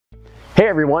Hey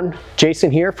everyone,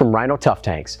 Jason here from Rhino Tough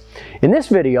Tanks. In this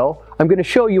video, I'm going to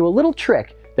show you a little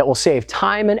trick that will save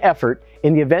time and effort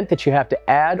in the event that you have to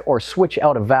add or switch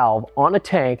out a valve on a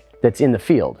tank that's in the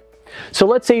field. So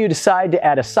let's say you decide to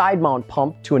add a side mount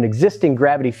pump to an existing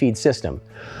gravity feed system.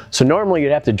 So normally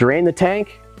you'd have to drain the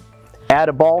tank, add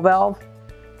a ball valve,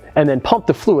 and then pump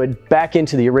the fluid back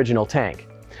into the original tank.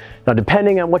 Now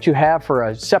depending on what you have for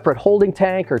a separate holding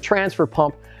tank or transfer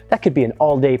pump, that could be an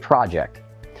all-day project.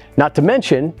 Not to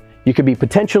mention, you could be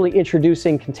potentially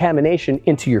introducing contamination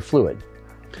into your fluid.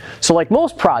 So like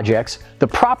most projects, the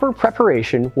proper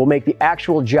preparation will make the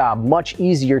actual job much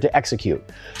easier to execute.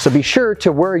 So be sure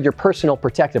to wear your personal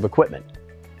protective equipment.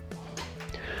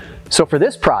 So for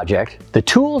this project, the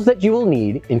tools that you will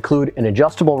need include an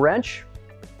adjustable wrench,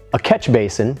 a catch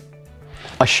basin,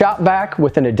 a shop vac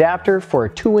with an adapter for a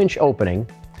 2-inch opening,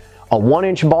 a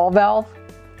 1-inch ball valve,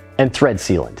 and thread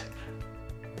sealant.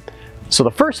 So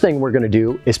the first thing we're going to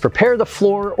do is prepare the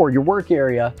floor or your work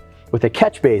area with a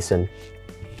catch basin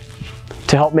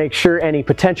to help make sure any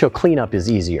potential cleanup is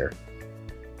easier.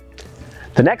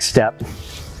 The next step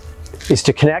is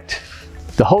to connect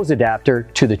the hose adapter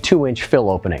to the 2-inch fill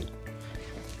opening.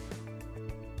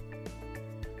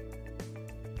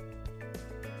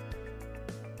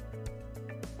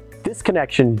 This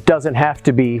connection doesn't have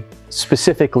to be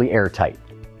specifically airtight.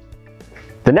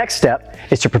 The next step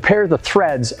is to prepare the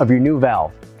threads of your new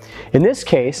valve. In this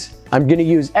case, I'm going to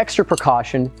use extra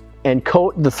precaution and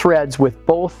coat the threads with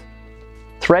both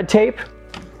thread tape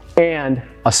and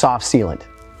a soft sealant.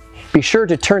 Be sure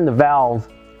to turn the valve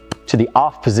to the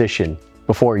off position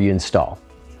before you install.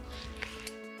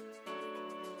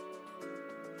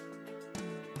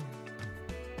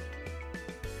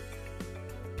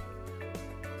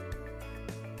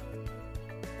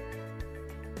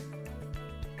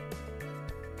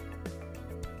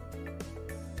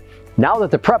 Now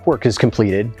that the prep work is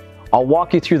completed, I'll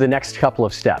walk you through the next couple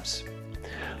of steps.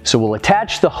 So we'll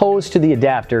attach the hose to the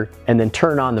adapter and then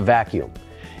turn on the vacuum.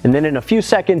 And then in a few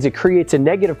seconds it creates a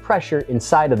negative pressure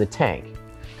inside of the tank.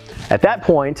 At that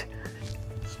point,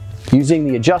 using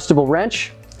the adjustable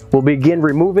wrench, we'll begin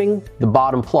removing the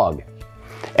bottom plug.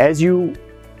 As you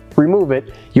remove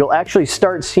it, you'll actually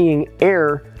start seeing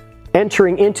air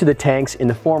entering into the tanks in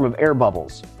the form of air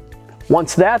bubbles.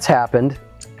 Once that's happened,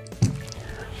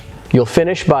 you'll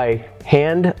finish by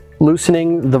hand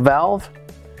loosening the valve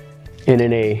in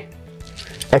an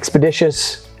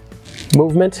expeditious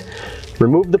movement.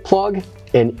 Remove the plug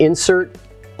and insert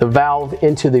the valve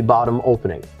into the bottom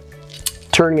opening.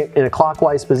 Turning it in a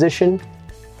clockwise position,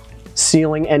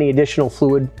 sealing any additional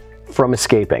fluid from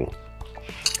escaping.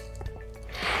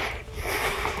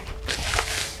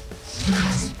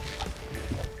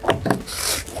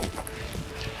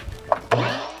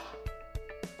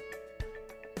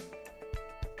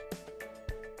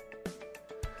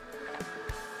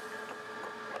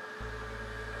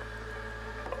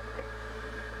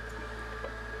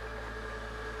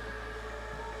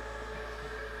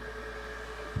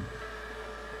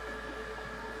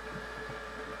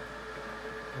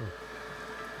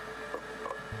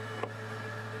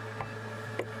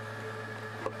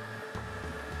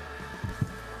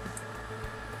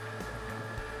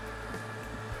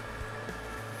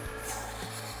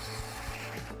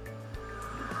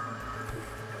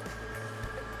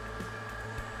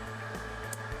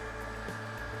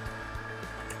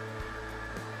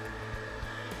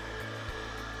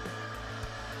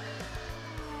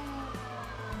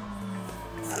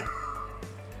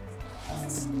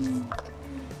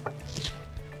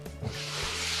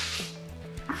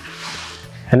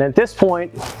 And at this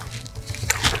point,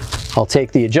 I'll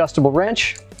take the adjustable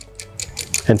wrench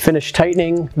and finish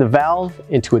tightening the valve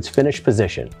into its finished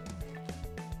position.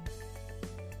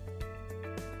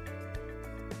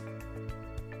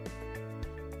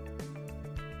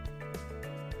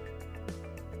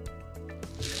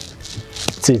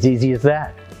 It's as easy as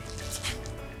that.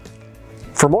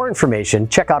 For more information,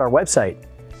 check out our website,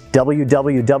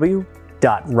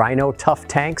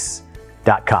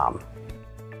 www.rhinotoughtanks.com.